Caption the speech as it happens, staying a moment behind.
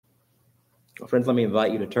Well, friends, let me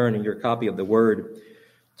invite you to turn in your copy of the Word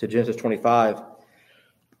to Genesis 25.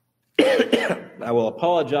 I will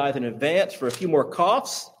apologize in advance for a few more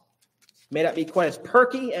coughs. May not be quite as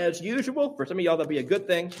perky as usual. For some of y'all, that'll be a good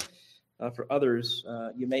thing. For others,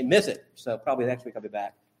 you may miss it. So probably next week I'll be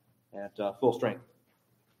back at full strength.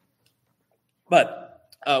 But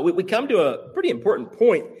we come to a pretty important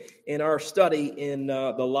point in our study in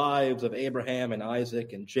the lives of Abraham and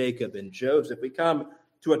Isaac and Jacob and Joseph. We come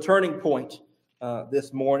to a turning point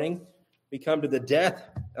this morning. We come to the death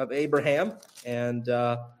of Abraham and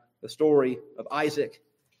the story of Isaac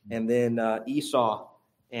and then Esau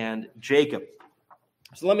and Jacob.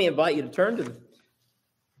 So let me invite you to turn to the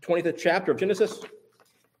 25th chapter of Genesis,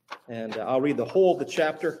 and I'll read the whole of the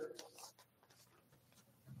chapter.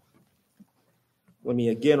 Let me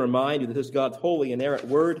again remind you that this is God's holy, inerrant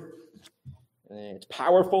word, and it's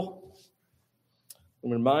powerful. Let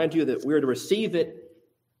me remind you that we're to receive it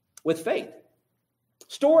with faith.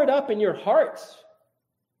 Store it up in your hearts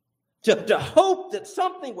to hope that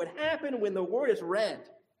something would happen when the word is read.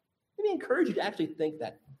 Let me encourage you to actually think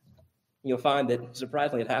that. You'll find that,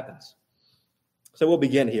 surprisingly, it happens. So we'll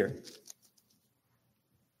begin here.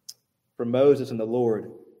 From Moses and the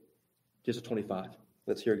Lord, Genesis 25.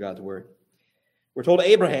 Let's hear God's word. We're told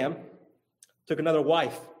Abraham took another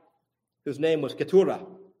wife, whose name was Keturah.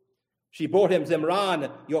 She bore him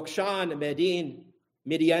Zimran, Yokshan,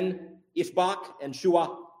 Midian, Ishbak, and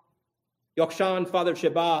Shua. Yokshan fathered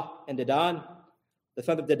Sheba and Dedan. The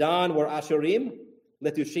sons of Dedan were Ashurim,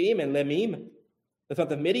 Letushim, and Lemim. The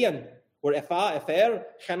sons of Midian were Ephah, Epher,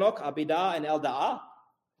 Hanok, Abidah, and Eldaah.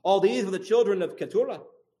 All these were the children of Keturah.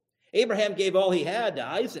 Abraham gave all he had to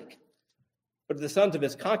Isaac. But to the sons of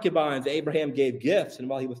his concubines, Abraham gave gifts, and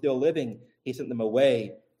while he was still living, he sent them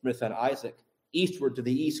away from his son Isaac, eastward to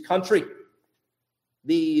the east country.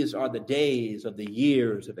 These are the days of the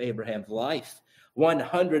years of Abraham's life,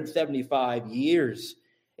 175 years.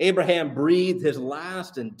 Abraham breathed his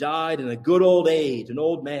last and died in a good old age, an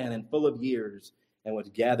old man and full of years, and was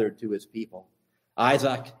gathered to his people.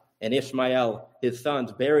 Isaac and Ishmael, his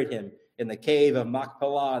sons, buried him in the cave of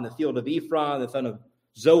Machpelah in the field of Ephron, the son of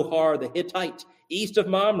Zohar the Hittite, east of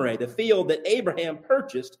Mamre, the field that Abraham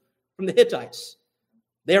purchased from the Hittites.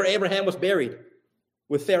 There Abraham was buried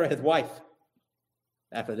with Sarah his wife.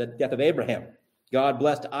 After the death of Abraham, God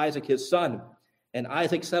blessed Isaac his son, and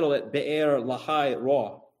Isaac settled at Be'er Lahai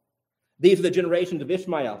Roi. These are the generations of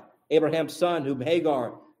Ishmael, Abraham's son, whom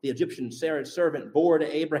Hagar, the Egyptian Sarah's servant, bore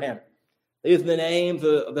to Abraham. These are the names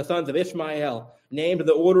of the sons of Ishmael, named in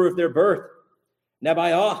the order of their birth.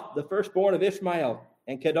 Nebiah, the firstborn of Ishmael,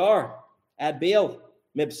 and Kedar, Adbeel,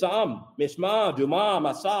 Mibsam, Mishma, Dumah,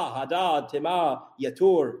 Massa, Hadad, Timah,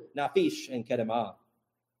 Yatur, Naphish, and Kedemah.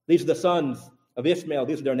 These are the sons of Ishmael.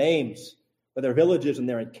 These are their names, with their villages and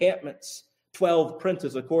their encampments, 12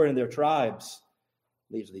 princes according to their tribes.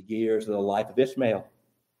 These are the years of the life of Ishmael.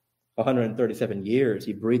 137 years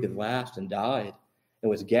he breathed his last and died, and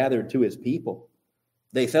was gathered to his people.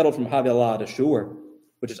 They settled from Havilah to Shur,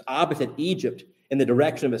 which is opposite Egypt, in the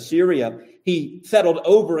direction of Assyria. He settled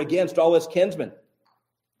over against all his kinsmen.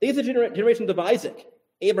 These are the generations of Isaac,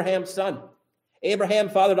 Abraham's son. Abraham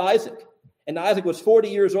fathered Isaac, and Isaac was 40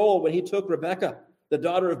 years old when he took Rebekah, the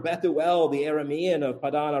daughter of Bethuel, the Aramean of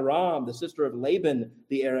Padan Aram, the sister of Laban,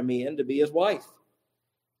 the Aramean, to be his wife.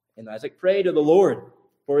 And Isaac prayed to the Lord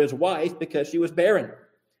for his wife because she was barren.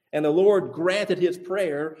 And the Lord granted his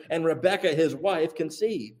prayer, and Rebekah, his wife,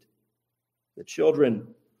 conceived. The children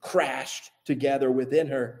crashed together within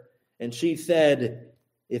her, and she said,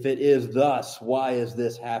 "If it is thus, why is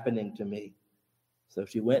this happening to me?" So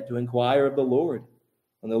she went to inquire of the Lord.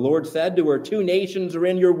 And the Lord said to her, "Two nations are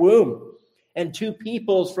in your womb, and two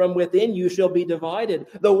peoples from within you shall be divided.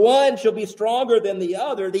 The one shall be stronger than the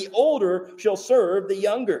other. The older shall serve the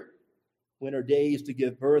younger." When her days to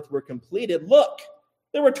give birth were completed, look,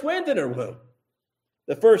 there were twins in her womb.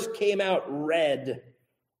 The first came out red,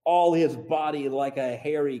 all his body like a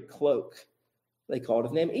hairy cloak. They called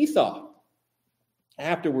his name Esau.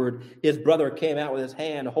 Afterward, his brother came out with his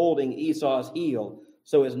hand holding Esau's heel,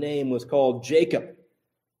 so his name was called Jacob.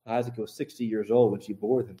 Isaac was 60 years old when she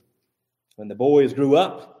bore them. When the boys grew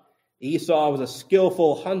up, Esau was a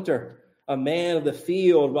skillful hunter, a man of the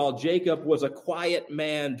field, while Jacob was a quiet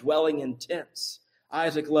man dwelling in tents.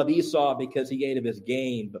 Isaac loved Esau because he ate of his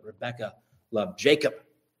game, but Rebekah loved Jacob.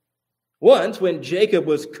 Once, when Jacob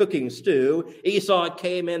was cooking stew, Esau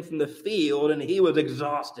came in from the field, and he was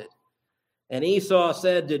exhausted. And Esau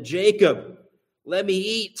said to Jacob, "Let me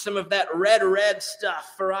eat some of that red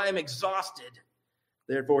stuff, for I am exhausted."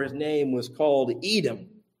 Therefore his name was called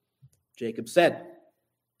Edom. Jacob said,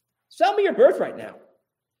 "Sell me your birthright now."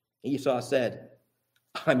 Esau said,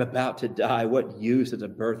 I'm about to die. What use is a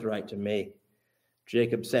birthright to me?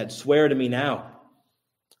 Jacob said, swear to me now.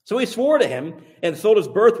 So he swore to him and sold his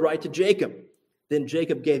birthright to Jacob. Then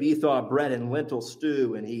Jacob gave Esau bread and lentil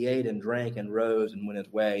stew, and he ate and drank and rose and went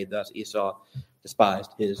his way. Thus Esau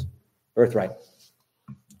despised his birthright.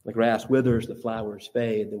 The grass withers, the flowers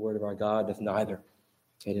fade. The word of our God doth neither.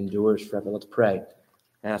 It endures forever. Let's pray.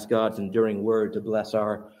 Ask God's enduring word to bless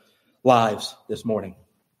our lives this morning.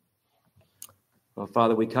 Well,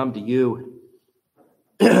 Father, we come to you.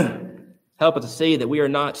 Help us to see that we are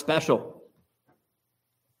not special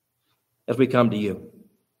as we come to you.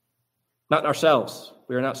 Not in ourselves.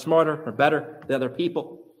 We are not smarter or better than other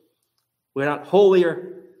people. We are not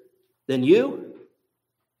holier than you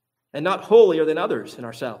and not holier than others in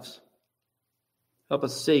ourselves. Help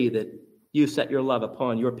us see that you set your love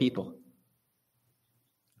upon your people.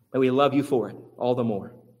 May we love you for it all the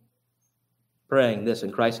more. Praying this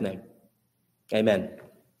in Christ's name. Amen.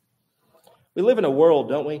 We live in a world,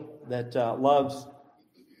 don't we, that loves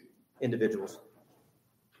individuals.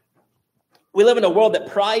 We live in a world that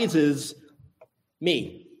prizes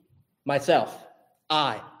me, myself,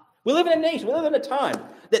 I. We live in a nation, we live in a time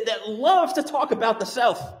that loves to talk about the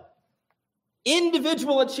self.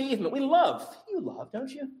 Individual achievement. You love,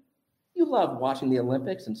 don't you? You love watching the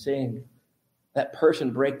Olympics and seeing that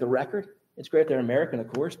person break the record. It's great they're American,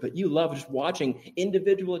 of course, but you love just watching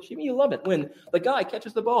individual achievement. You love it when the guy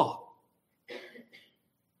catches the ball.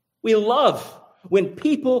 We love when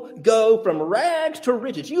people go from rags to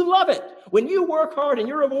riches. You love it when you work hard and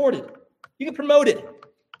you're rewarded. You get promoted.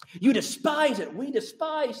 You despise it. We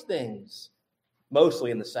despise things,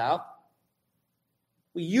 mostly in the South.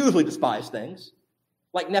 We usually despise things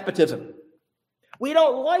like nepotism. We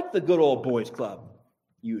don't like the good old boys club,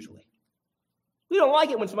 usually. We don't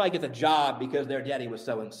like it when somebody gets a job because their daddy was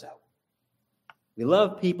so-and-so. We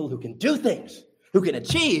love people who can do things, who can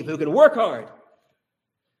achieve, who can work hard.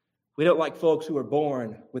 We don't like folks who are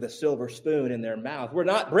born with a silver spoon in their mouth. We're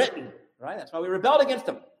not Britain, right? That's why we rebelled against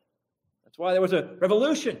them. That's why there was a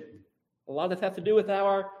revolution. A lot of this has to do with how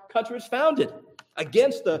our country was founded,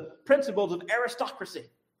 against the principles of aristocracy.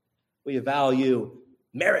 We value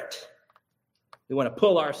merit. We want to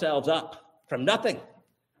pull ourselves up from nothing.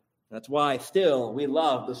 That's why still we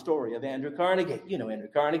love the story of Andrew Carnegie. You know Andrew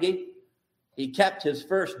Carnegie. He kept his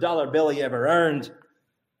first dollar bill he ever earned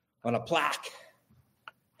on a plaque.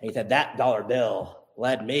 And he said, that dollar bill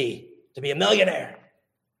led me to be a millionaire.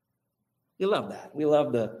 We love that. We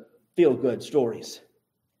love the feel-good stories.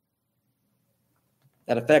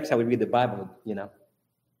 That affects how we read the Bible, you know.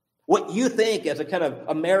 What you think as a kind of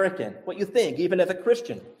American, what you think even as a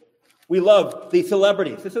Christian. We love these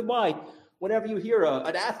celebrities. This is why whenever you hear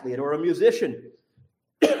an athlete or a musician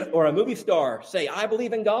or a movie star say, I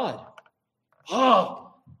believe in God.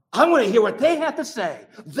 Oh, I want to hear what they have to say.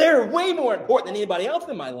 They're way more important than anybody else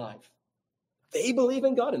in my life. They believe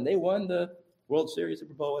in God and they won the World Series,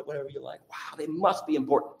 Super Bowl, whatever you like. Wow, they must be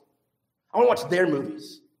important. I want to watch their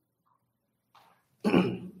movies.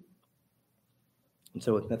 And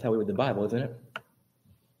so that's how we read the Bible, isn't it?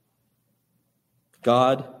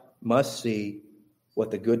 God must see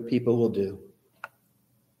what the good people will do.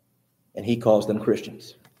 And he calls them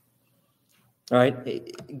Christians. All right?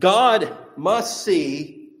 God must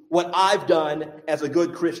see what I've done as a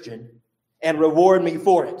good Christian and reward me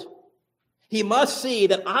for it. He must see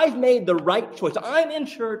that I've made the right choice. I'm in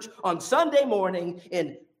church on Sunday morning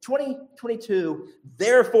in 2022.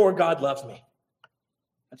 Therefore, God loves me.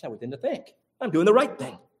 That's how we tend to think. I'm doing the right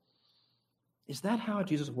thing. Is that how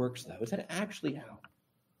Jesus works, though? Is that actually how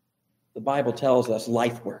the Bible tells us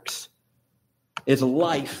life works? Is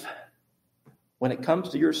life, when it comes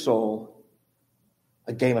to your soul,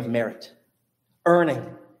 a game of merit, earning,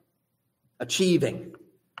 achieving?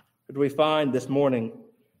 Or do we find this morning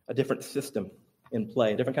a different system in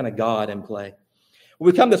play, a different kind of God in play?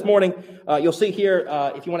 When we come this morning, you'll see here,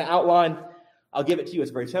 if you want to outline, I'll give it to you.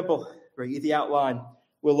 It's very simple, very easy outline.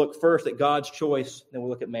 We'll look first at God's choice, then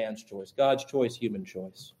we'll look at man's choice. God's choice, human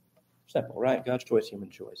choice. Simple, right? God's choice,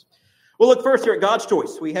 human choice. We'll look first here at God's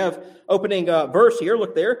choice. We have opening verse here.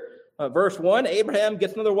 Look there. Verse 1, Abraham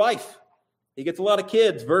gets another wife. He gets a lot of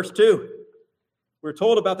kids. Verse 2, we're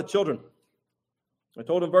told about the children. We're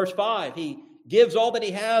told in verse 5, he gives all that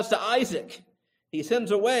he has to Isaac. He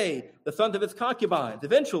sends away the sons of his concubines.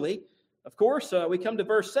 Eventually, of course, we come to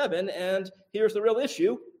verse 7, and here's the real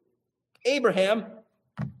issue. Abraham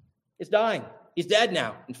is dying. He's dead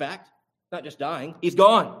now, in fact. Not just dying, he's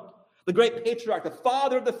gone. The great patriarch, the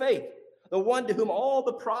father of the faith, the one to whom all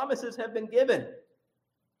the promises have been given,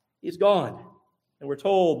 he's gone. And we're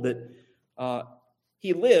told that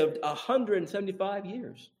He lived 175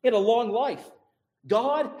 years. He had a long life.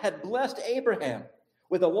 God had blessed Abraham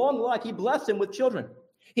with a long life. He blessed him with children.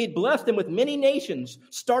 He'd blessed him with many nations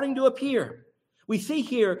starting to appear. We see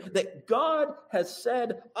here that God has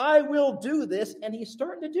said, I will do this, and he's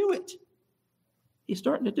starting to do it. He's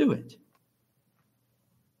starting to do it.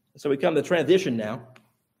 So we come to the transition now.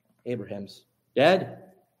 Abraham's dead.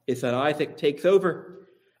 His son Isaac takes over.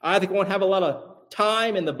 Isaac won't have a lot of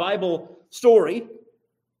time in the Bible story,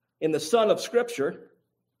 in the son of Scripture,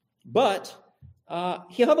 but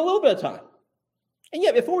he'll have a little bit of time. And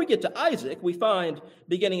yet, before we get to Isaac, we find,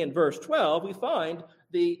 beginning in verse 12, we find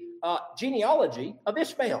the genealogy of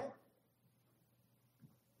Ishmael.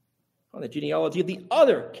 The genealogy of the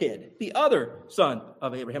other kid, the other son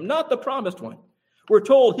of Abraham, not the promised one. We're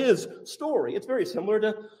told his story. It's very similar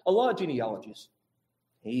to a lot of genealogies.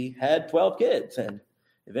 He had 12 kids, and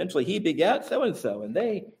eventually he begat so-and-so, and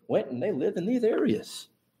they went and they lived in these areas.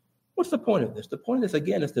 What's the point of this? The point of this,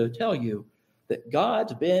 again, is to tell you that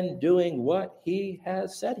God's been doing what he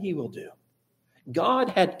has said he will do. God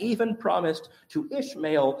had even promised to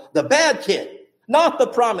Ishmael, the bad kid, not the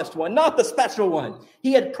promised one, not the special one.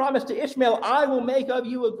 He had promised to Ishmael, I will make of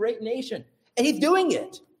you a great nation. And he's doing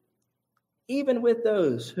it. Even with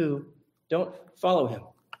those who don't follow him,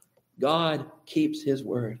 God keeps his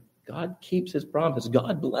word. God keeps his promise.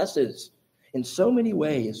 God blesses in so many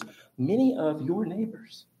ways many of your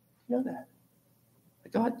neighbors. You know that.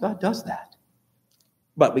 God does that.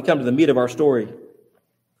 But we come to the meat of our story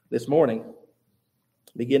this morning,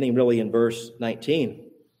 beginning really in verse 19.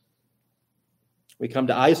 We come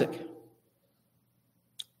to Isaac.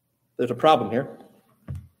 There's a problem here.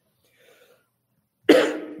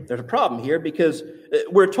 There's a problem here because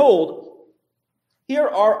we're told, here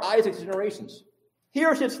are Isaac's generations.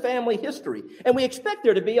 Here's his family history. And we expect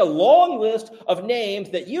there to be a long list of names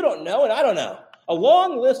that you don't know and I don't know. A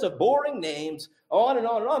long list of boring names, on and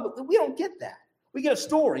on and on. But we don't get that. We get a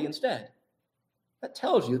story instead. That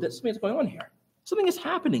tells you that something's going on here. Something is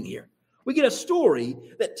happening here. We get a story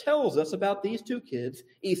that tells us about these two kids,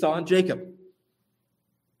 Esau and Jacob.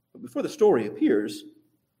 But before the story appears,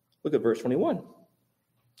 look at verse 21.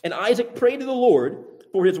 And Isaac prayed to the Lord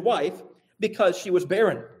for his wife because she was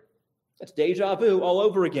barren. That's deja vu all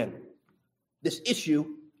over again. This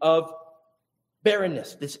issue of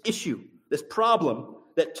barrenness, this issue, this problem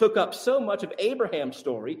that took up so much of Abraham's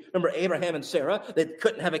story. Remember Abraham and Sarah, they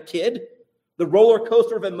couldn't have a kid. The roller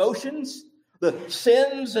coaster of emotions, the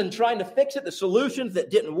sins and trying to fix it, the solutions that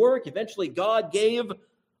didn't work. Eventually God gave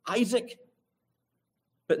Isaac.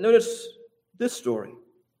 But notice this story.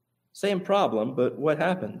 Same problem, but what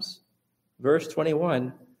happens? Verse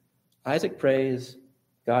 21, Isaac prays,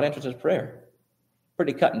 God answers his prayer.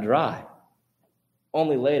 Pretty cut and dry.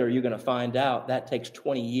 Only later you're going to find out that takes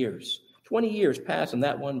 20 years. 20 years pass in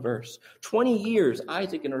that one verse. 20 years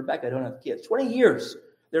Isaac and Rebekah don't have kids. 20 years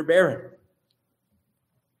they're barren.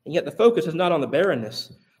 And yet the focus is not on the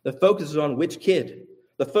barrenness. The focus is on which kid.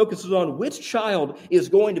 The focus is on which child is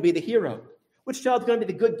going to be the hero. Which child is going to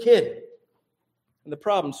be the good kid. And the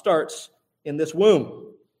problem starts in this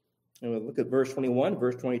womb. And we'll look at verse 21,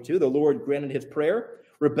 verse 22. The Lord granted his prayer.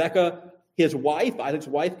 Rebekah, his wife, Isaac's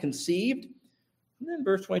wife, conceived. And then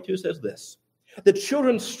verse 22 says this. The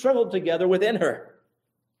children struggled together within her.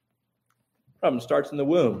 The problem starts in the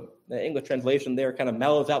womb. The English translation there kind of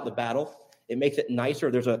mellows out the battle. It makes it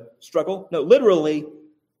nicer. There's a struggle. No, literally,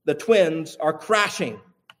 the twins are crashing.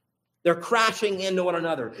 They're crashing into one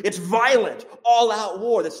another. It's violent, all-out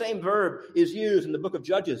war. The same verb is used in the book of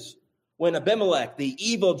Judges when Abimelech, the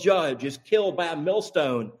evil judge, is killed by a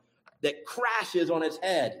millstone that crashes on his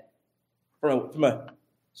head from a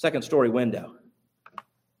second-story window.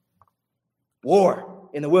 War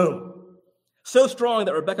in the womb. So strong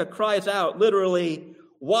that Rebekah cries out, literally,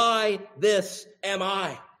 why this am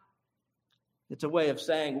I? It's a way of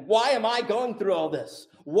saying, why am I going through all this?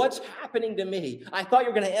 What's happening to me? I thought you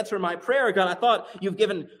were going to answer my prayer, God. I thought you've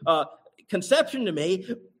given conception to me.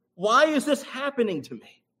 Why is this happening to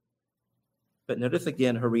me? But notice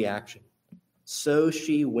again her reaction. So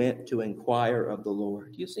she went to inquire of the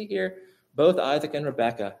Lord. You see here, both Isaac and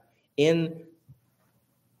Rebekah in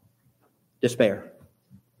despair,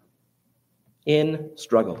 in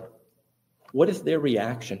struggle. What is their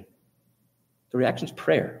reaction? The reaction is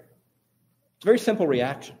prayer. It's a very simple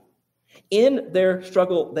reaction. In their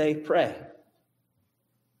struggle, they pray.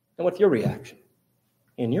 And what's your reaction?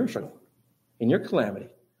 In your struggle, in your calamity,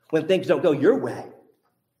 when things don't go your way,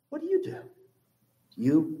 what do? Do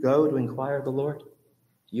you go to inquire of the Lord?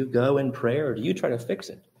 Do you go in prayer, or do you try to fix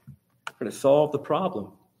it? Try to solve the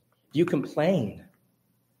problem? Do you complain?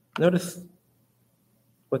 Notice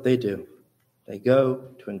what they do. They go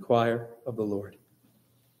to inquire of the Lord.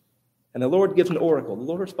 And the Lord gives an oracle. The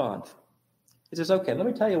Lord responds. He says, okay, let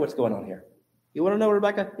me tell you what's going on here. You want to know,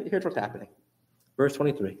 Rebecca? Here's what's happening. Verse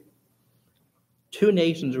 23. 2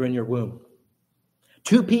 nations are in your womb.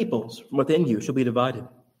 2 peoples from within you shall be divided.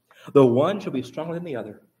 The one shall be stronger than the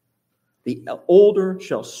other. The older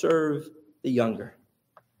shall serve the younger.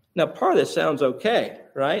 Now, part of this sounds okay,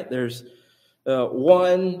 right? There's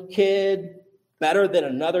one kid better than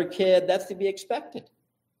another kid. That's to be expected.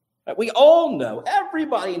 Right? We all know,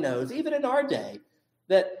 everybody knows, even in our day,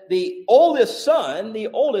 that the oldest son, the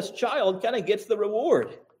oldest child, kind of gets the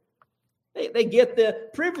reward. They get the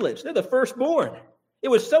privilege. They're the firstborn. It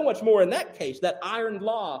was so much more in that case, that iron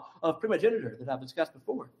law of primogeniture that I've discussed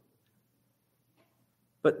before.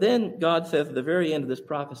 But then God says at the very end of this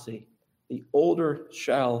prophecy, the older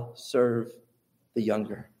shall serve the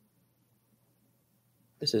younger.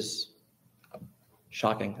 This is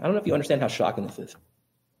shocking. I don't know if you understand how shocking this is.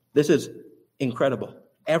 This is incredible.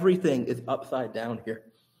 Everything is upside down here.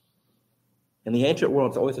 In the ancient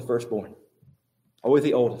world, it's always the firstborn, always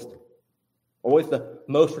the oldest, always the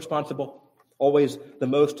most responsible, always the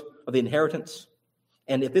most of the inheritance.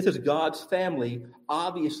 And if this is God's family,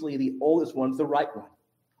 obviously the oldest one's the right one.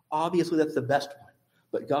 Obviously that's the best one.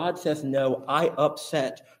 But God says, no, I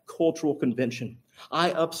upset cultural convention.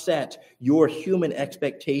 I upset your human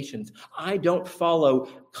expectations. I don't follow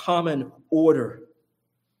common order.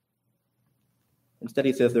 Instead,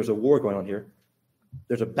 he says there's a war going on here.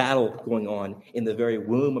 There's a battle going on in the very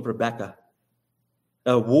womb of Rebekah.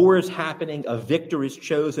 A war is happening. A victor is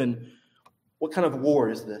chosen. What kind of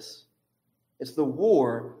war is this? It's the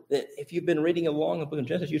war that, if you've been reading along the book of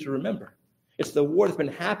Genesis, you should remember. It's the war that's been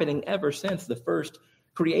happening ever since the first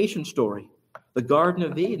creation story. The Garden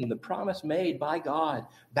of Eden, the promise made by God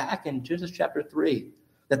back in Genesis chapter 3,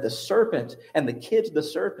 that the serpent and the kids of the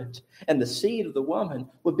serpent and the seed of the woman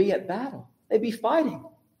would be at battle. They'd be fighting.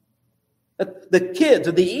 The kids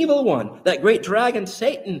of the evil one, that great dragon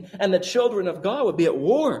Satan, and the children of God would be at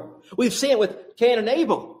war. We've seen it with Cain and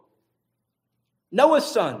Abel. Noah's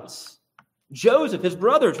sons, Joseph, his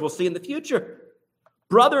brothers, we'll see in the future.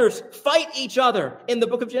 Brothers fight each other in the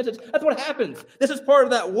book of Genesis. That's what happens. This is part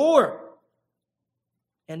of that war.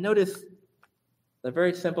 And notice the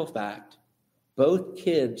very simple fact. Both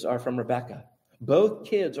kids are from Rebekah. Both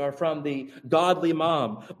kids are from the godly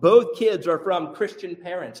mom. Both kids are from Christian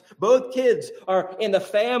parents. Both kids are in the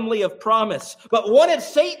family of promise. But one is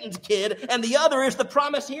Satan's kid and the other is the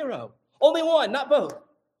promise hero. Only one, not both.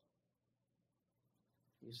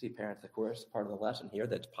 You see, parents, of course, part of the lesson here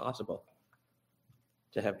that it's possible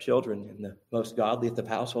to have children in the most godliest of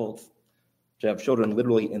households, to have children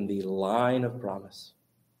literally in the line of promise.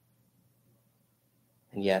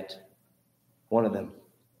 And yet, one of them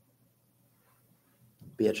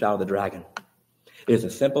be a child of the dragon. It is a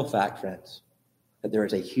simple fact, friends, that there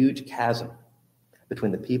is a huge chasm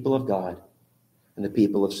between the people of God and the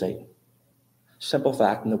people of Satan. Simple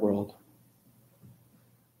fact in the world.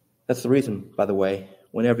 That's the reason, by the way,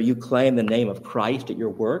 whenever you claim the name of Christ at your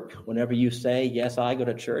work, whenever you say, yes, I go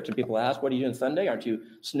to church, and people ask, what are you doing Sunday? Aren't you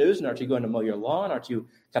snoozing? Aren't you going to mow your lawn? Aren't you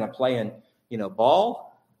kind of playing, ball?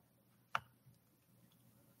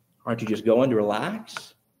 Aren't you just going to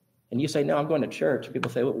relax? And you say, no, I'm going to church. And people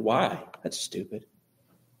say, well, why? That's stupid.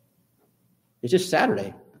 It's just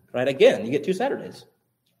Saturday, right? Again, you get 2 Saturdays.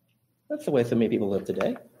 That's the way so many people live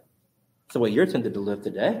today. That's the way you're tempted to live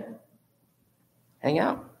today. Hang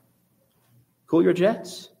out. Cool your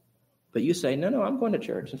jets. But you say, no, I'm going to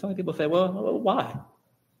church. And some people say, well, why?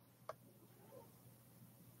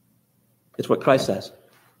 It's what Christ says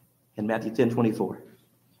in Matthew 10:24.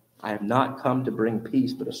 I have not come to bring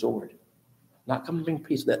peace, but a sword. Not come to bring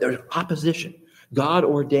peace. There's opposition. God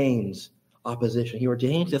ordains opposition. He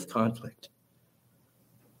ordains this conflict.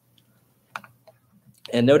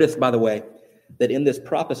 And notice, by the way, that in this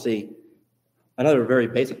prophecy, another very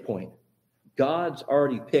basic point, God's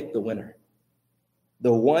already picked the winner.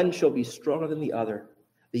 The one shall be stronger than the other.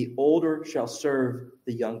 The older shall serve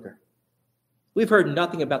the younger. We've heard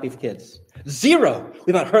nothing about these kids. Zero.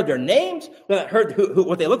 We've not heard their names. We've not heard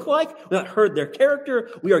what they look like. We've not heard their character.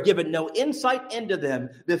 We are given no insight into them.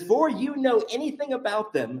 Before you know anything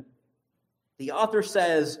about them, the author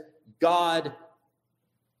says God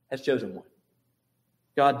has chosen one.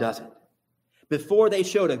 God doesn't. Before they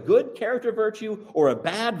showed a good character virtue or a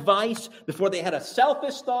bad vice, before they had a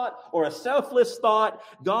selfish thought or a selfless thought,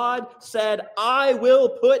 God said, I will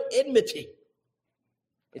put enmity.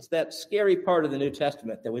 It's that scary part of the New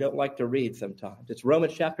Testament that we don't like to read sometimes. It's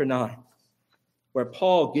Romans chapter 9, where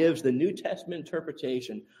Paul gives the New Testament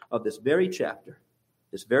interpretation of this very chapter,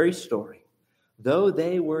 this very story. Though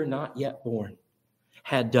they were not yet born,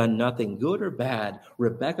 had done nothing good or bad,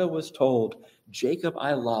 Rebekah was told, Jacob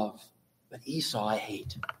I love, but Esau I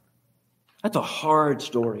hate. That's a hard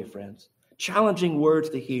story, friends. Challenging words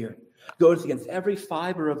to hear. Goes against every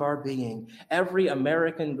fiber of our being, every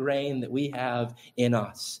American grain that we have in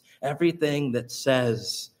us, everything that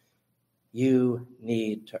says you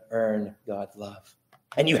need to earn God's love.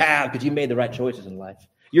 And you have, because you made the right choices in life.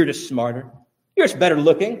 You're just smarter. You're just better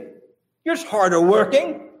looking. You're just harder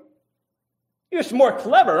working. You're just more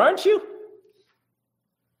clever, aren't you?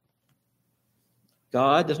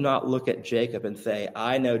 God does not look at Jacob and say,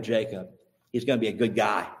 I know Jacob. He's going to be a good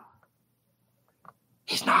guy.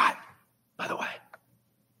 He's not, by the way.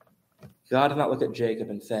 God does not look at Jacob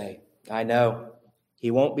and say, I know.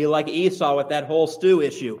 He won't be like Esau with that whole stew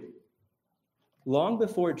issue. Long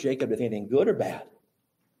before Jacob does anything good or bad,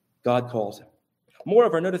 God calls him.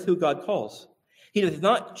 Moreover, notice who God calls. He does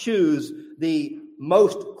not choose the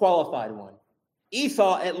most qualified one.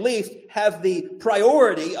 Esau, at least, has the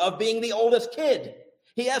priority of being the oldest kid.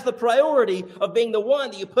 He has the priority of being the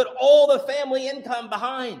one that you put all the family income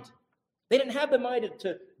behind. They didn't have the money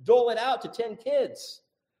to dole it out to 10 kids.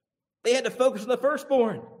 They had to focus on the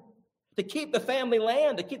firstborn, to keep the family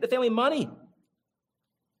land, to keep the family money.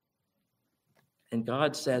 And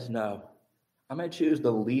God says, no, I'm going to choose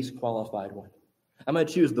the least qualified one. I'm going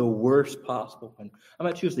to choose the worst possible one. I'm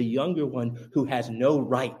going to choose the younger one who has no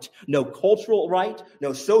right, no cultural right,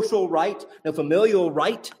 no social right, no familial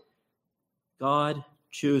right. God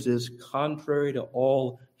chooses contrary to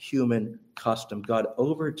all human custom. God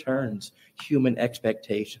overturns human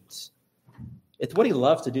expectations. It's what he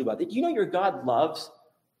loves to do. Do you know your God loves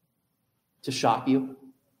to shock you?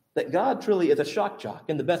 That God truly is a shock jock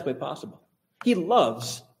in the best way possible. He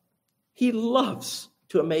loves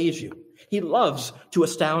to amaze you. He loves to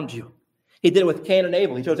astound you. He did it with Cain and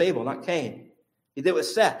Abel. He chose Abel, not Cain. He did it with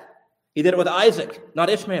Seth. He did it with Isaac, not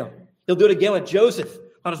Ishmael. He'll do it again with Joseph,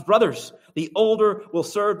 not his brothers. The older will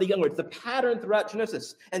serve the younger. It's the pattern throughout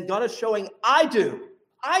Genesis. And God is showing, I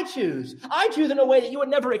choose in a way that you would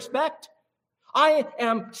never expect. I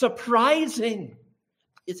am surprising.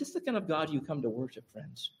 Is this the kind of God you come to worship,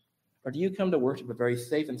 friends? Or do you come to worship a very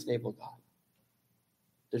safe and stable God?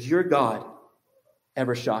 Does your God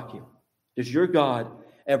ever shock you? Does your God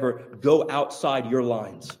ever go outside your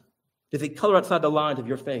lines? Does he color outside the lines of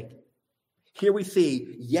your faith? Here we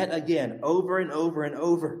see yet again, over and over and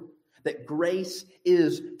over, that grace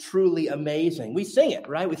is truly amazing. We sing it,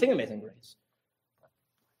 right? We sing Amazing Grace.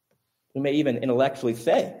 We may even intellectually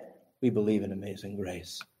say we believe in amazing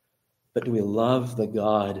grace. But do we love the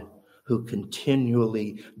God who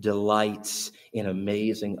continually delights in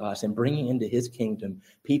amazing us and bringing into his kingdom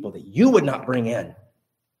people that you would not bring in?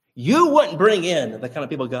 You wouldn't bring in the kind of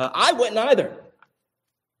people God. I wouldn't either.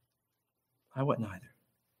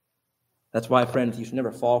 That's why, friends, you should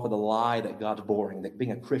never fall for the lie that God's boring, that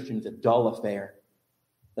being a Christian is a dull affair,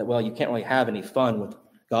 that, well, you can't really have any fun with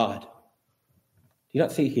God. Do you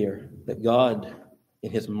not see here that God,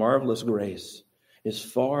 in his marvelous grace, is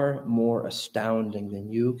far more astounding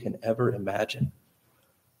than you can ever imagine?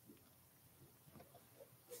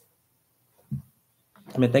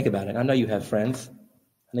 I mean, think about it. I know you have friends.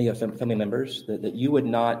 I know you have family members that you would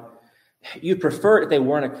not, you'd prefer if they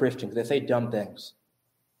weren't a Christian because they say dumb things,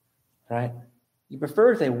 right? You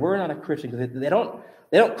prefer if they were not a Christian because they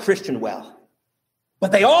don't Christian well.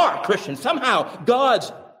 But they are Christians. Somehow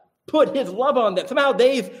God's put his love on them. Somehow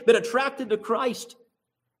they've been attracted to Christ.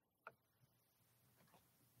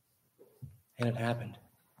 And it happened.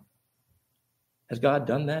 Has God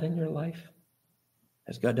done that in your life?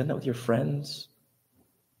 Has God done that with your friends?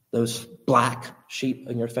 Those black sheep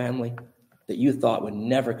in your family that you thought would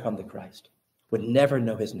never come to Christ, would never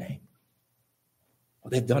know his name.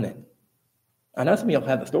 Well, they've done it. I know some of you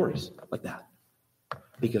have the stories like that.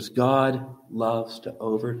 Because God loves to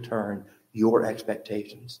overturn your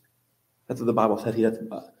expectations. That's what the Bible says. He does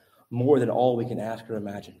more than all we can ask or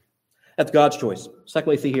imagine. That's God's choice.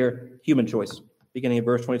 Secondly, see here, human choice. Beginning in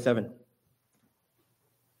verse 27.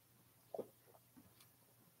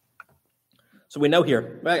 So we know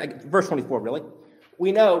here, verse 24 really,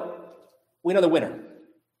 we know the winner.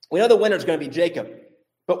 We know the winner is going to be Jacob,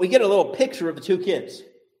 but we get a little picture of the two kids.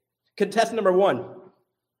 Contestant number 1,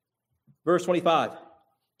 verse 25,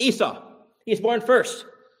 Esau. He's born first.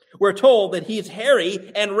 We're told that he's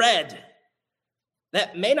hairy and red.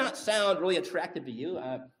 That may not sound really attractive to you.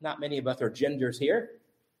 Not many of us are gingers here.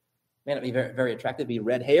 May not be very, very attractive to be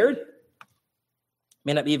red-haired.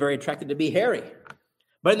 May not be very attractive to be hairy.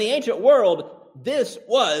 But in the ancient world, this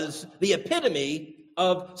was the epitome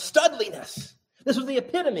of studliness. This was the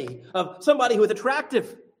epitome of somebody who was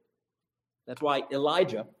attractive. That's why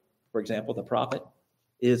Elijah, for example, the prophet,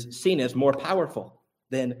 is seen as more powerful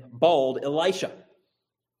than bald Elisha.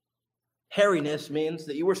 Hairiness means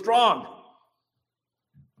that you were strong.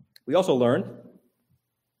 We also learn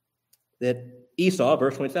that Esau,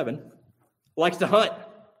 verse 27, likes to hunt.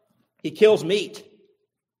 He kills meat.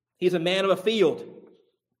 He's a man of a field.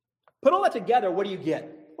 Put all that together, what do you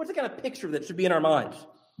get? What's the kind of picture that should be in our minds?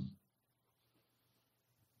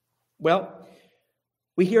 Well,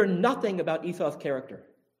 we hear nothing about Esau's character.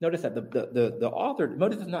 Notice that the author,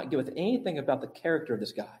 Moses does not give us anything about the character of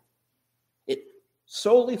this guy. It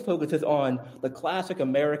solely focuses on the classic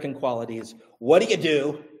American qualities. What do you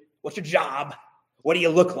do? What's your job? What do you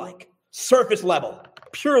look like? Surface level,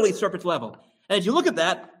 purely surface level. And as you look at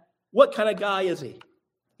that, what kind of guy is he?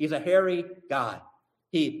 He's a hairy guy.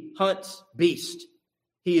 He hunts beasts.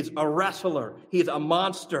 He is a wrestler. He is a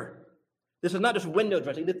monster. This is not just window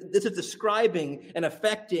dressing. This is describing and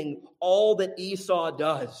affecting all that Esau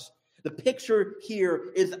does. The picture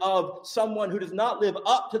here is of someone who does not live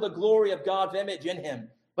up to the glory of God's image in him,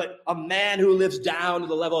 but a man who lives down to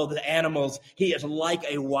the level of the animals. He is like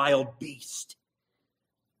a wild beast.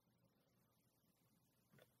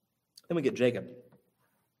 Then we get Jacob.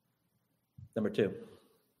 Number 2,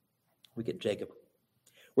 we get Jacob.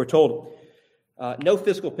 We're told no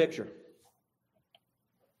physical picture.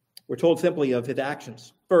 We're told simply of his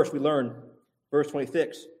actions. First, we learn, verse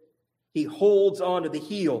 26, he holds on to the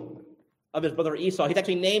heel of his brother Esau. He's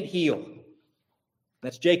actually named heel.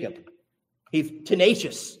 That's Jacob. He's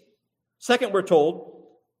tenacious. Second, we're told,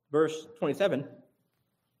 verse 27,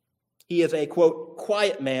 he is a, quote,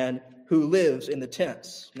 quiet man who lives in the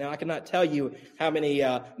tents. Now, I cannot tell you how many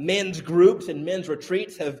men's groups and men's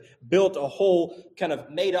retreats have built a whole kind of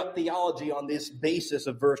made-up theology on this basis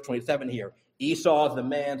of verse 27 here. Esau is the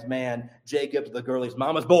man's man. Jacob's the girlie's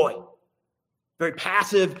mama's boy. Very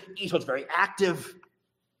passive. Esau's very active.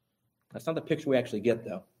 That's not the picture we actually get,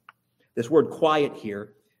 though. This word quiet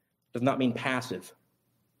here does not mean passive.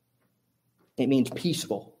 It means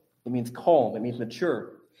peaceful. It means calm. It means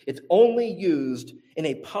mature. It's only used in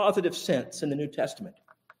a positive sense in the New Testament.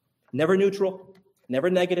 Never neutral,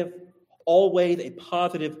 never negative, always a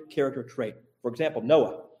positive character trait. For example,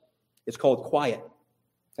 Noah is called quiet.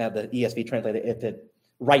 The ESV translated it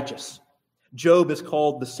righteous. Job is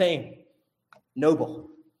called the same, noble.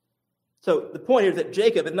 So the point here is that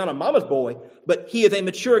Jacob is not a mama's boy, but he is a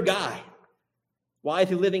mature guy. Why is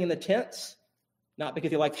he living in the tents? Not because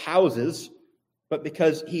he likes houses, but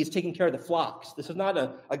because he's taking care of the flocks. This is not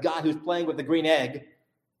a guy who's playing with the green egg.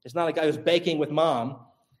 It's not a guy who's baking with mom.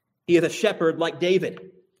 He is a shepherd like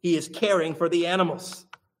David. He is caring for the animals.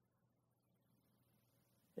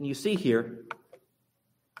 And you see here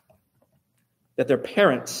that their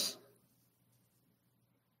parents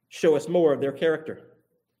show us more of their character.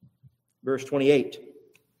 Verse 28.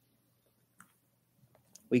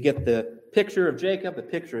 We get the picture of Jacob, the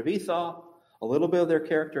picture of Esau, a little bit of their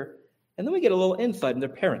character, and then we get a little insight in their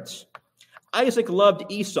parents. Isaac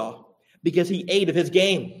loved Esau because he ate of his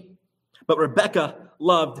game, but Rebekah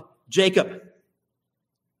loved Jacob.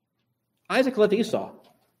 Isaac loved Esau.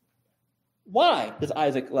 Why does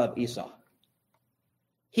Isaac love Esau?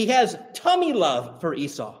 He has tummy love for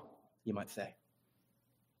Esau, you might say.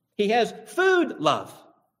 He has food love.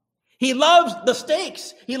 He loves the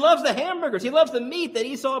steaks. He loves the hamburgers. He loves the meat that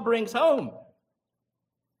Esau brings home.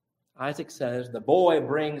 Isaac says, the boy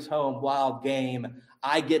brings home wild game.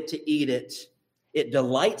 I get to eat it. It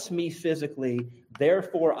delights me physically.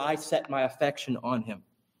 Therefore, I set my affection on him.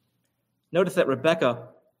 Notice that Rebekah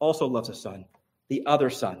also loves a son, the other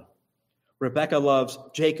son. Rebekah loves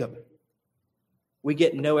Jacob. We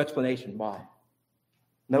get no explanation why.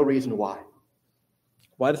 No reason why.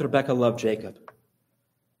 Why does Rebekah love Jacob?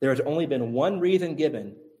 There has only been one reason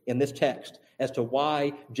given in this text as to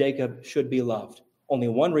why Jacob should be loved. Only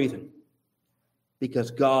one reason.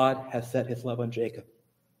 Because God has set his love on Jacob.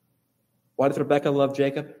 Why does Rebekah love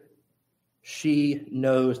Jacob? She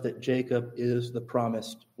knows that Jacob is the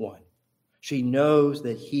promised one. She knows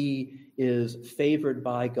that he is favored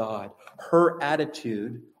by God. Her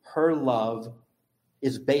attitude, her love,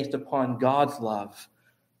 is based upon God's love.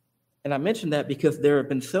 And I mention that because there have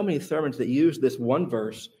been so many sermons that use this one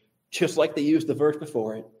verse, just like they use the verse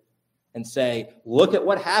before it, and say, look at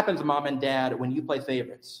what happens, Mom and Dad, when you play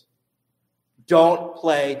favorites. Don't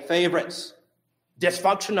play favorites.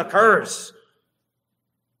 Dysfunction occurs.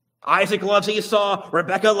 Isaac loves Esau.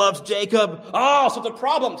 Rebekah loves Jacob. All sorts of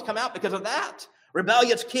problems come out because of that.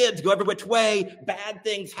 Rebellious kids go every which way. Bad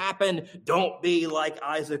things happen. Don't be like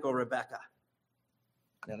Isaac or Rebekah.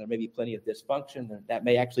 Now, there may be plenty of dysfunction. That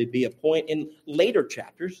may actually be a point in later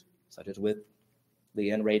chapters, such as with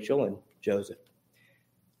Leah and Rachel and Joseph.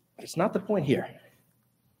 But it's not the point here.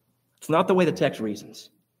 It's not the way the text reasons.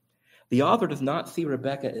 The author does not see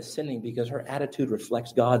Rebekah as sinning because her attitude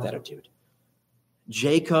reflects God's attitude.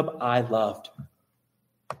 Jacob I loved.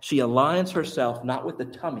 She aligns herself not with the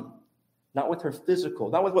tummy, not with her physical,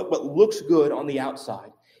 not with what looks good on the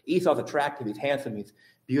outside. Esau's attractive, he's handsome, he's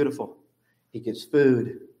beautiful, he gives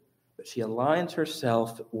food, but she aligns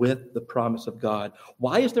herself with the promise of God.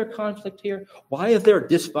 Why is there conflict here? Why is there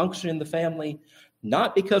dysfunction in the family?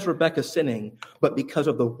 Not because Rebekah's sinning, but because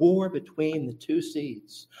of the war between the two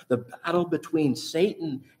seeds, the battle between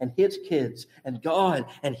Satan and his kids and God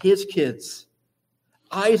and his kids.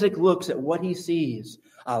 Isaac looks at what he sees.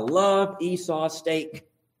 I love Esau's steak.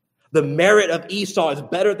 The merit of Esau is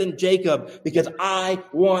better than Jacob because I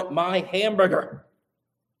want my hamburger.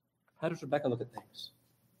 How does Rebekah look at things?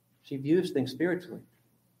 She views things spiritually.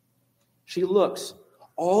 She looks,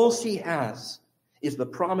 all she has is the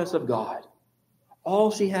promise of God.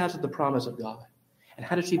 All she has is the promise of God. And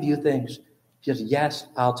how does she view things? She says, yes,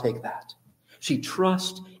 I'll take that. She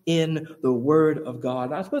trusts in the word of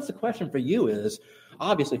God. And I suppose the question for you is,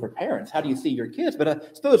 obviously for parents, how do you see your kids? But I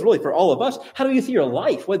suppose really for all of us, how do you see your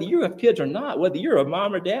life? Whether you have kids or not, whether you're a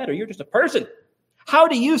mom or dad or you're just a person. How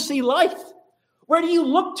do you see life? Where do you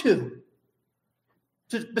look to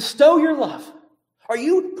bestow your love? Are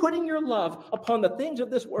you putting your love upon the things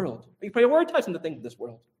of this world? Are you prioritizing the things of this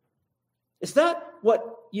world? Is that what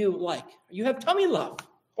you like? You have tummy love,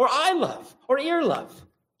 or eye love, or ear love.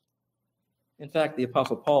 In fact, the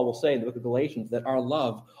Apostle Paul will say in the book of Galatians that our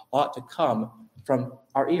love ought to come from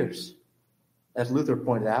our ears. As Luther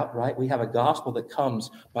pointed out, right? We have a gospel that comes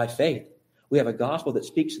by faith. We have a gospel that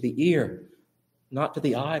speaks to the ear, not to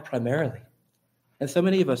the eye primarily. And so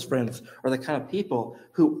many of us, friends, are the kind of people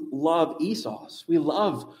who love Esau's. We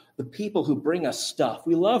love the people who bring us stuff.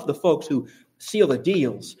 We love the folks who seal the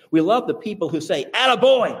deals. We love the people who say,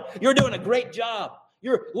 attaboy, you're doing a great job.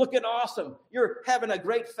 You're looking awesome. You're having a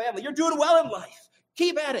great family. You're doing well in life.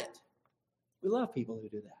 Keep at it. We love people who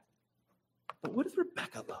do that. But what does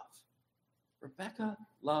Rebekah love? Rebekah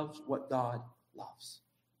loves what God loves.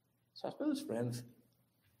 So I suppose, friends,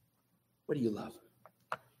 what do you love?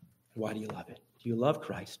 Why do you love it? Do you love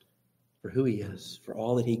Christ for who he is, for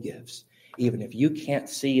all that he gives? Even if you can't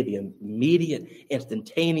see the immediate,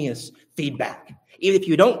 instantaneous feedback, even if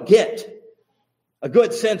you don't get a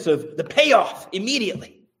good sense of the payoff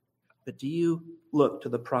immediately, but do you look to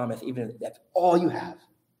the promise, even if that's all you have?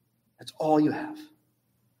 That's all you have.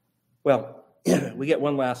 Well, we get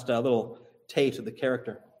one last little taste of the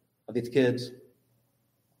character of these kids.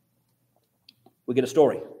 We get a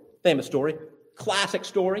story, famous story, classic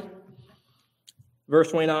story. Verse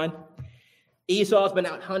 29, Esau's been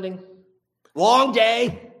out hunting. Long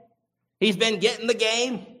day. He's been getting the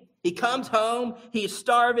game. He comes home. He's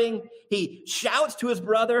starving. He shouts to his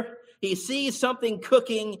brother. He sees something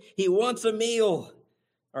cooking. He wants a meal.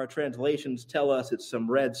 Our translations tell us it's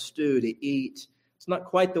some red stew to eat. It's not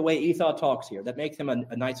quite the way Esau talks here. That makes him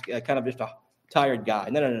a nice, kind of just a tired guy.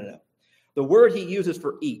 No. The word he uses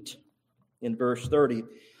for eat in verse 30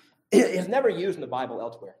 is never used in the Bible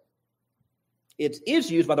elsewhere. It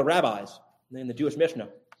is used by the rabbis in the Jewish Mishnah.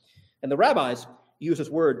 And the rabbis use this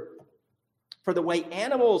word for the way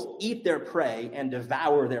animals eat their prey and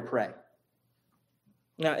devour their prey.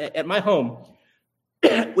 Now, at my home,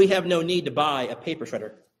 we have no need to buy a paper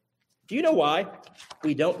shredder. Do you know why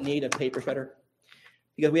we don't need a paper shredder?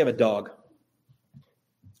 Because we have a dog.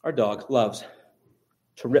 Our dog loves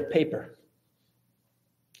to rip paper.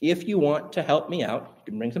 If you want to help me out,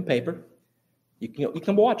 you can bring some paper. You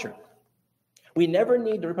can watch her. We never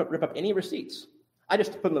need to rip up any receipts. I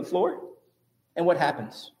just put them on the floor, and what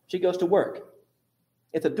happens? She goes to work.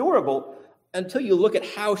 It's adorable until you look at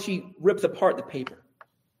how she rips apart the paper.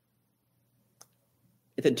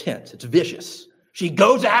 It's intense. It's vicious. She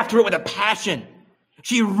goes after it with a passion.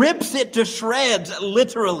 She rips it to shreds,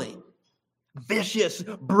 literally. Vicious,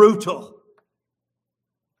 brutal.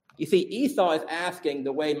 You see, Esau is asking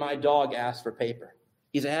the way my dog asks for paper.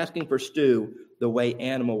 He's asking for stew the way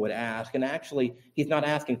animal would ask. And actually, he's not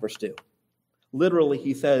asking for stew. Literally,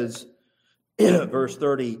 he says, verse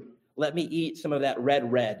 30, let me eat some of that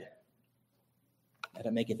red. That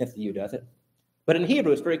doesn't make any sense to you, does it? But in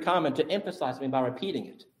Hebrew, it's very common to emphasize something by repeating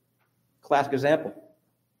it. Classic example.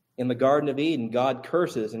 In the Garden of Eden, God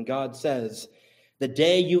curses and God says, the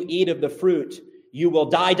day you eat of the fruit, you will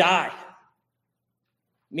die. I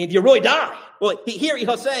mean, you really die. Well, here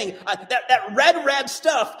he's saying, that red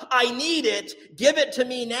stuff, I need it. Give it to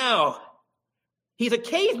me now. He's a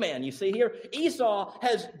caveman, you see here. Esau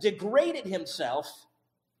has degraded himself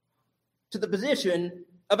to the position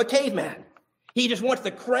of a caveman. He just wants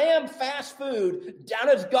to cram fast food down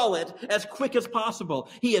his gullet as quick as possible.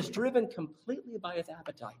 He is driven completely by his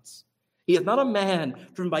appetites. He is not a man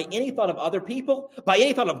driven by any thought of other people, by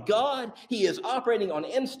any thought of God. He is operating on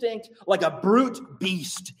instinct like a brute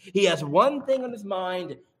beast. He has one thing on his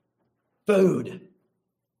mind, food.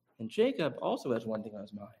 And Jacob also has one thing on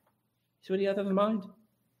his mind. See what he has on his mind?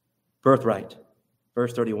 Birthright.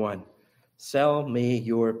 Verse 31. Sell me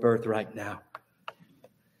your birthright now.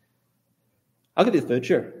 I'll give you the food,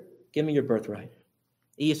 sure. Give me your birthright.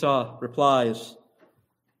 Esau replies,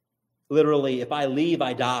 literally, if I leave,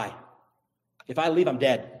 I die. If I leave, I'm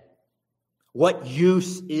dead. What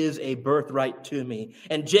use is a birthright to me?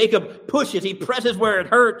 And Jacob pushes, he presses where it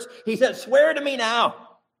hurts. He says, swear to me now.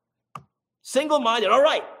 Single-minded, all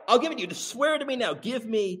right, I'll give it to you. Just swear to me now. Give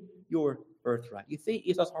me your birthright. You see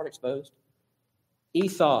Esau's heart exposed?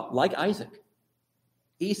 Esau, like Isaac,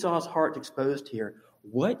 Esau's heart exposed here.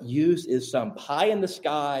 What use is some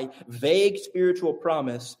pie-in-the-sky, vague spiritual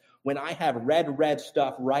promise when I have red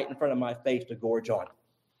stuff right in front of my face to gorge on?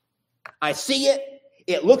 I see it.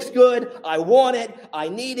 It looks good. I want it. I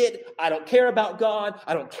need it. I don't care about God.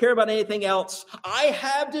 I don't care about anything else. I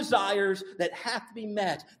have desires that have to be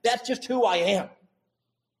met. That's just who I am.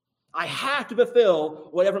 I have to fulfill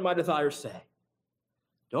whatever my desires say.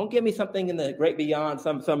 Don't give me something in the great beyond,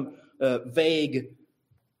 some vague,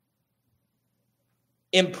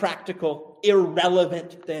 impractical,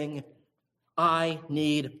 irrelevant thing. I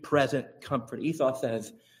need present comfort. Esau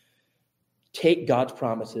says, take God's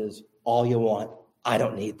promises all you want. I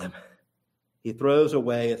don't need them. He throws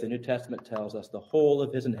away, as the New Testament tells us, the whole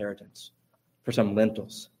of his inheritance for some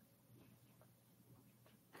lentils.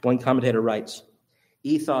 One commentator writes,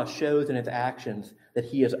 Esau shows in his actions that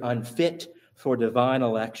he is unfit for divine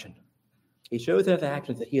election. He shows in his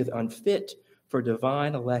actions that he is unfit for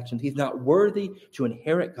divine election. He's not worthy to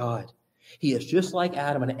inherit God. He is just like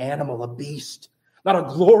Adam, an animal, a beast, not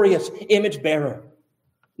a glorious image bearer,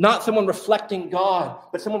 not someone reflecting God,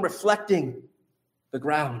 but someone reflecting the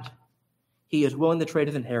ground. He is willing to trade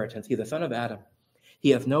his inheritance. He is the son of Adam. He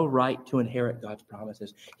has no right to inherit God's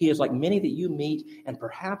promises. He is like many that you meet, and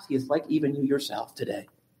perhaps he is like even you yourself today.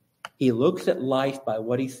 He looks at life by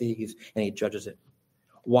what he sees, and he judges it.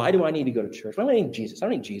 Why do I need to go to church? Why do I need Jesus? I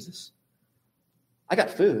don't need Jesus. I got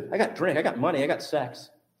food. I got drink. I got money. I got sex.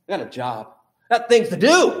 I got a job. I got things to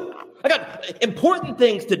do. I got important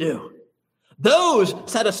things to do. Those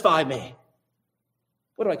satisfy me.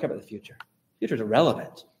 What do I care about the future? The future is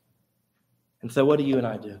irrelevant. And so what do you and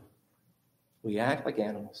I do? We act like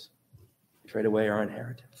animals. We trade away our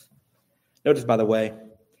inheritance. Notice, by the way,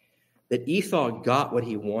 that Esau got what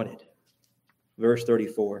he wanted. Verse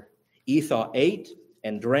 34. Esau ate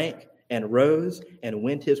and drank and rose and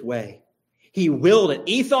went his way. He willed it.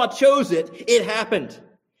 Esau chose it. It happened.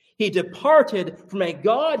 He departed from a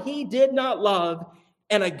God he did not love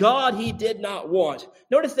and a God he did not want.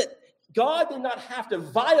 Notice that God did not have to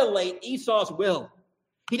violate Esau's will.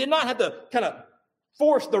 He did not have to kind of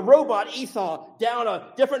force the robot Esau down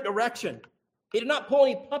a different direction. He did not pull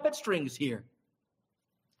any puppet strings here.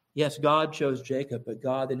 Yes, God chose Jacob, but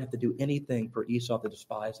God didn't have to do anything for Esau to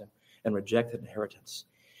despise him and reject the inheritance.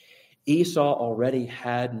 Esau already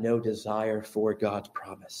had no desire for God's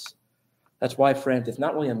promise. That's why, friends, it's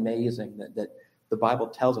not really amazing that the Bible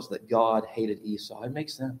tells us that God hated Esau. It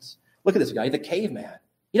makes sense. Look at this guy. He's a caveman.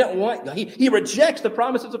 He doesn't want God. He rejects the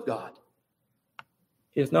promises of God.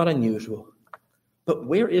 It is not unusual. But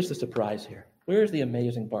where is the surprise here? Where is the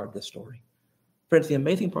amazing part of this story? Friends, the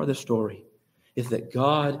amazing part of this story is that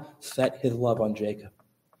God set his love on Jacob.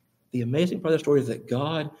 The amazing part of the story is that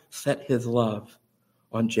God set his love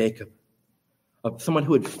on Jacob, of someone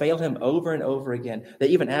who would fail him over and over again, that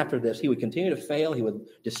even after this, he would continue to fail, he would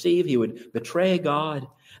deceive, he would betray God.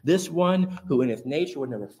 This one who in his nature would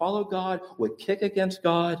never follow God, would kick against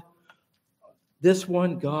God. This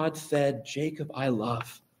one, God said, Jacob I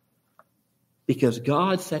love. Because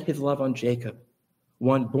God set his love on Jacob,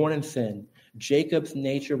 one born in sin. Jacob's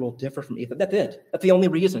nature will differ from Esau. That's it. That's the only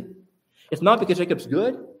reason. It's not because Jacob's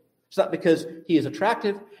good. It's not because he is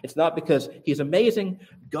attractive. It's not because he's amazing.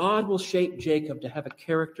 God will shape Jacob to have a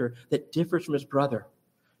character that differs from his brother.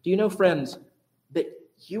 Do you know, friends, that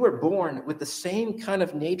you were born with the same kind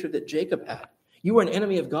of nature that Jacob had? You were an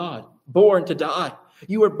enemy of God, born to die.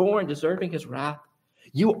 You were born deserving his wrath.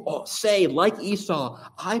 You say, like Esau,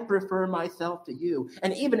 I prefer myself to you.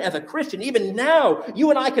 And even as a Christian, even now, you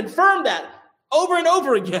and I confirm that over and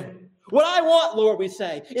over again. What I want, Lord, we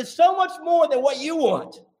say, is so much more than what you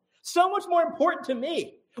want. So much more important to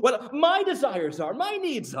me. What my desires are, my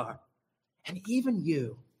needs are. And even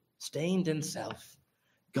you, stained in self,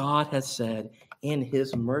 God has said, in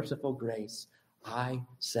his merciful grace, I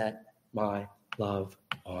set my love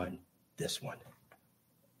on this one.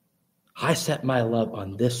 I set my love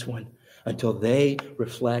on this one until they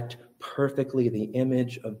reflect perfectly the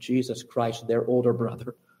image of Jesus Christ, their older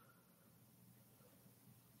brother.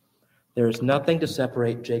 There is nothing to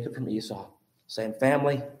separate Jacob from Esau. Same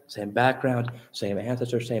family, same background, same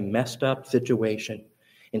ancestor, same messed up situation.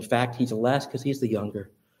 In fact, he's less because he's the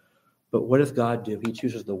younger. But what does God do? He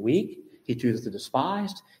chooses the weak. He chooses the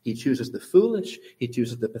despised. He chooses the foolish. He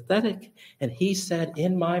chooses the pathetic. And he said,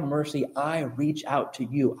 in my mercy, I reach out to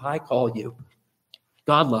you. I call you.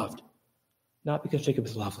 God loved, not because Jacob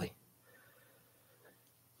is lovely.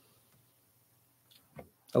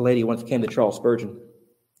 A lady once came to Charles Spurgeon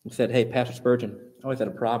and said, hey, Pastor Spurgeon, I always had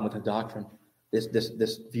a problem with the doctrine.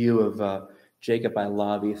 This view of Jacob I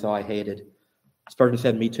love, Esau I hated. Spurgeon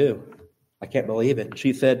said, me too. I can't believe it. And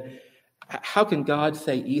she said, how can God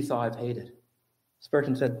say Esau I've hated?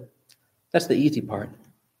 Spurgeon said, that's the easy part.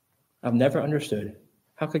 I've never understood.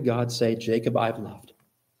 How could God say Jacob I've loved?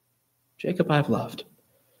 Jacob I've loved.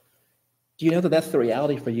 Do you know that that's the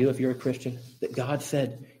reality for you if you're a Christian? That God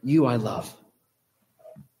said, you I love.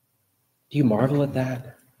 Do you marvel at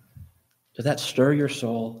that? Does that stir your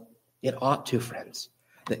soul? It ought to, friends.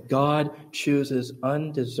 That God chooses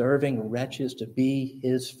undeserving wretches to be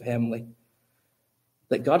his family.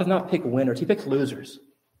 That God does not pick winners, he picks losers.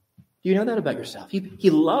 Do you know that about yourself? He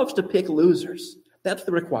loves to pick losers. That's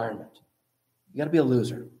the requirement. You got to be a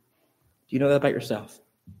loser. Do you know that about yourself?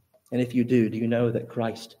 And if you do you know that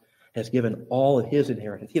Christ has given all of his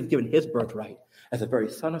inheritance? He has given his birthright as the very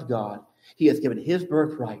Son of God. He has given his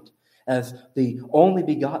birthright as the only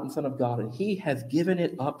begotten Son of God, and he has given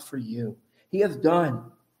it up for you. He has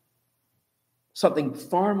done something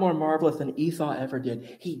far more marvelous than Esau ever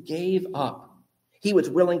did. He gave up. He was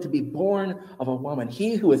willing to be born of a woman.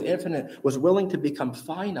 He who is infinite was willing to become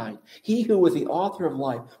finite. He who was the author of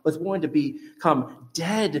life was willing to become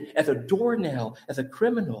dead as a doornail, as a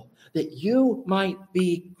criminal, that you might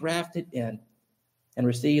be grafted in and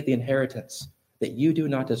receive the inheritance that you do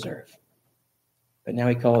not deserve. But now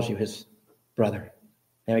he calls you his brother.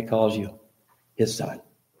 Now he calls you his son.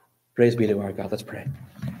 Praise be to our God. Let's pray.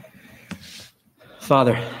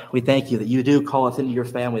 Father, we thank you that you do call us into your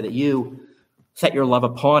family, that you set your love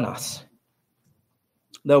upon us,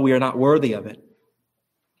 though we are not worthy of it,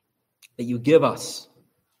 that you give us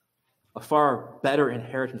a far better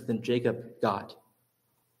inheritance than Jacob got.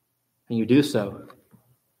 And you do so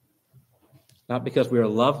not because we are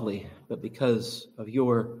lovely, but because of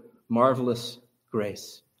your marvelous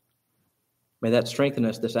grace. May that strengthen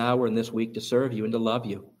us this hour and this week to serve you and to love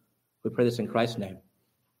you. We pray this in Christ's name.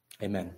 Amen.